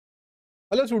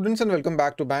Hello students and welcome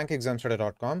back to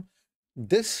BankExamsToday.com.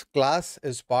 This class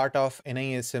is part of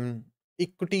NISM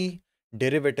Equity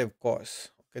Derivative course.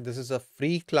 Okay, this is a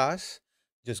free class.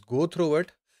 Just go through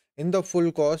it. In the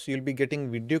full course, you'll be getting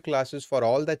video classes for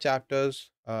all the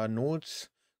chapters, notes,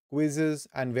 quizzes,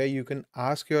 and where you can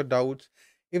ask your doubts.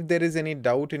 If there is any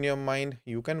doubt in your mind,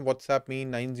 you can WhatsApp me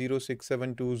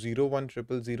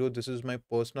 9067201000. This is my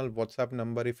personal WhatsApp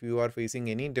number if you are facing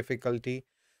any difficulty.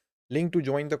 Link to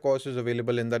join the course is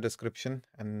available in the description.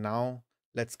 And now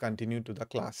let's continue to the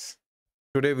class.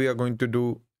 Today we are going to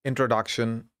do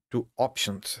introduction to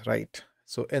options, right?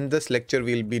 So in this lecture,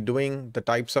 we'll be doing the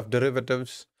types of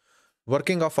derivatives,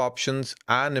 working of options,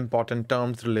 and important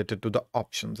terms related to the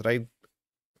options, right?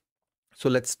 So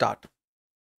let's start.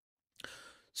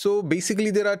 So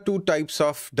basically there are two types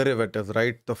of derivatives,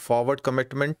 right? The forward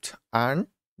commitment and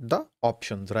the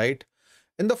options, right?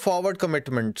 In the forward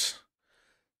commitments,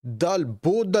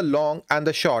 both the long and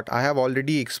the short, I have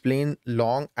already explained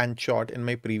long and short in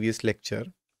my previous lecture.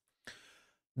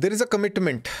 There is a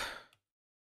commitment.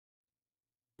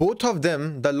 Both of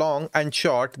them, the long and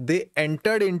short, they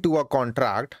entered into a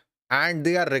contract and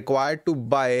they are required to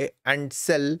buy and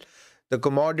sell the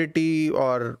commodity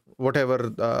or whatever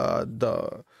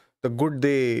the good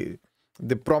they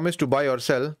promise to buy or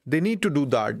sell. They need to do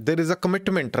that. There is a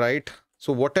commitment, right?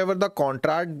 So whatever the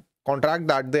contract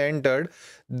that they entered,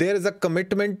 there is a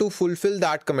commitment to fulfill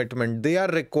that commitment. They are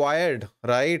required,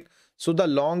 right? So the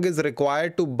long is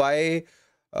required to buy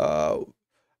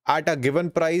at a given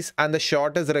price and the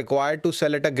short is required to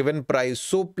sell at a given price.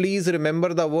 So please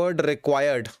remember the word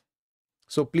required.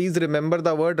 So please remember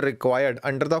the word required.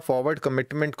 Under the forward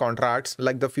commitment contracts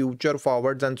like the future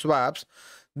forwards and swaps,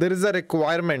 there is a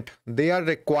requirement. They are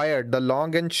required. The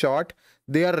long and short,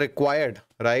 they are required,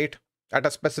 right? At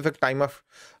a specific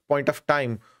point of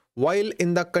time. While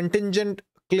in the contingent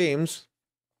claims,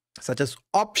 such as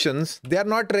options, they are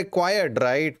not required,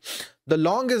 right? The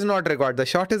long is not required. The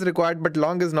short is required, but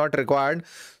long is not required.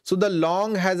 So the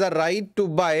long has a right to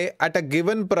buy at a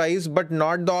given price, but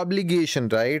not the obligation,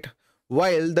 right?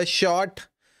 While the short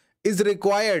is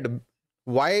required.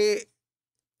 Why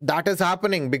that is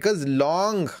happening? Because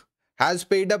long has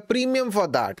paid a premium for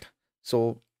that.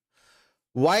 So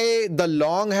why the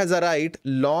long has a right?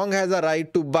 Long has a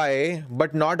right to buy,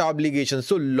 but not obligation.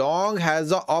 So long has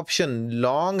the option.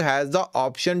 Long has the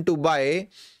option to buy,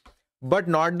 but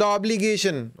not the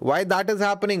obligation. Why that is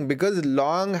happening? Because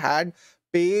long had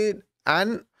paid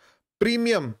an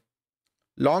premium.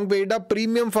 Long paid a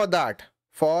premium for that.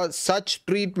 For such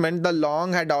treatment, the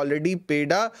long had already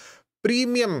paid a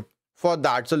premium for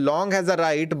that. So long has a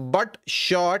right, but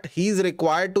short, he is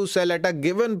required to sell at a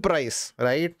given price,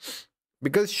 right?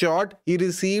 Because short, he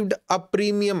received a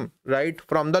premium, right,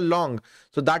 from the long.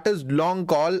 So that is long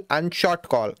call and short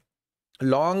call.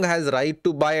 Long has right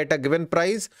to buy at a given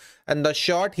price, and the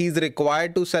short, he is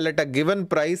required to sell at a given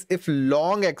price if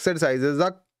long exercises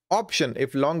the option.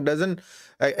 If long doesn't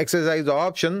exercise the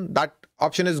option, that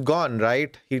option is gone,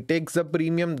 right? He takes the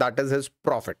premium, that is his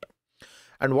profit.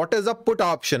 And what is a put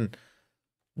option?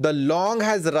 The long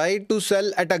has right to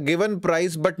sell at a given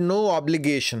price, but no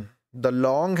obligation. The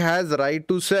long has right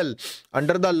to sell.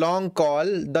 Under the long call,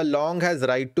 the long has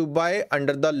right to buy.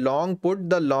 Under the long put,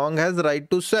 the long has right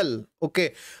to sell.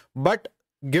 Okay, but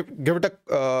give it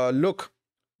a look.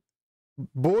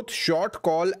 Both short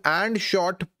call and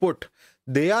short put,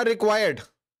 they are required.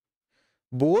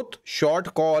 Both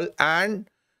short call and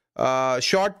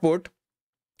short put.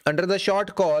 Under the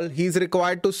short call, he is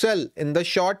required to sell. In the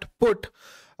short put,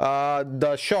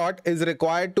 the short is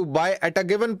required to buy at a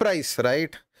given price,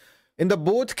 right? In the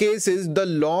both cases, the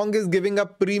long is giving a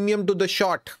premium to the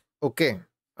short. Okay.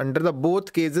 Under the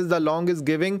both cases, the long is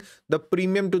giving the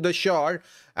premium to the short.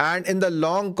 And in the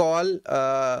long call,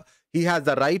 he has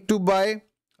the right to buy,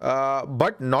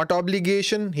 but not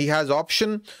obligation. He has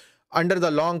option. Under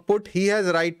the long put, he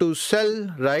has right to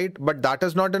sell, right? But that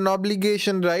is not an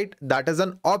obligation, right? That is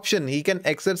an option. He can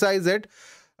exercise it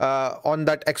on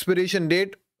that expiration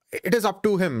date. It is up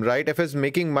to him, right? If he's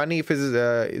making money, if he's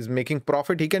is making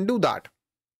profit, he can do that.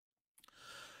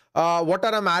 What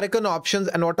are American options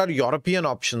and what are European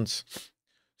options?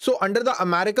 So under the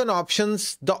American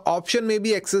options, the option may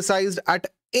be exercised at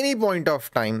any point of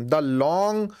time. The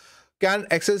long can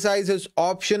exercise his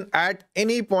option at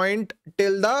any point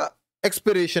till the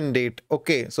expiration date.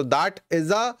 Okay, so that is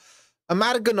a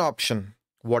American option.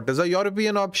 What is a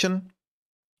European option?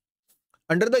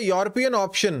 Under the European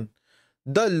option,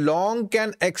 the long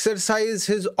can exercise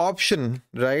his option,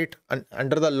 right? And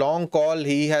under the long call,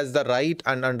 he has the right,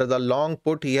 and under the long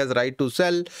put, he has right to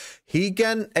sell. He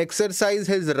can exercise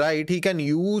his right. He can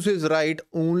use his right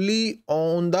only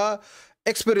on the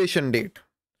expiration date.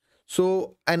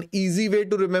 So an easy way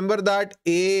to remember that: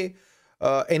 A,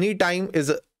 anytime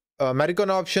is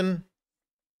American option.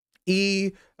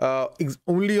 E,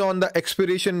 only on the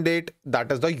expiration date,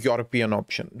 that is the European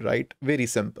option, right? Very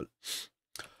simple.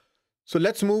 So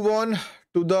let's move on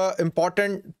to the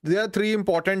important, there are three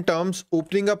important terms: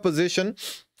 opening a position.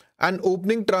 An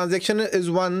opening transaction is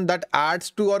one that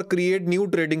adds to or create new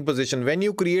trading position. When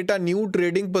you create a new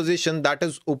trading position, that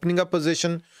is opening a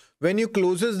position. When you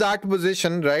closes that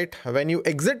position, right? When you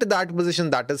exit that position,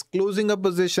 that is closing a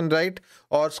position, right?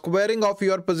 Or squaring off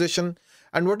your position.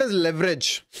 And what is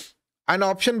leverage? An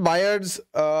option buyers,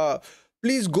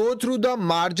 please go through the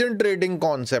margin trading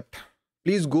concept.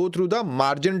 Please go through the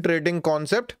margin trading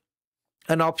concept.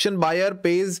 An option buyer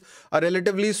pays a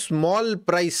relatively small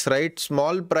price, right?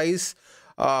 Small price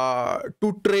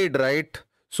to trade, right?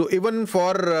 So even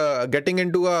for getting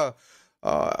into a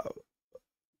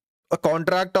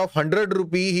contract of 100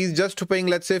 rupee, he's just paying,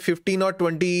 let's say, 15 or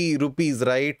 20 rupees,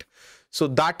 right? So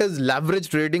that is leverage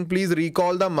trading. Please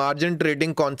recall the margin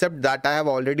trading concept that I have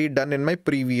already done in my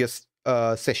previous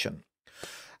session.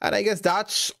 And I guess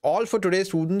that's all for today,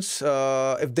 students.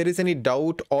 If there is any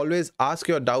doubt, always ask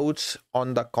your doubts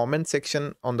on the comment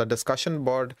section, on the discussion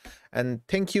board. And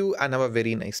thank you and have a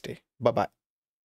very nice day. Bye-bye.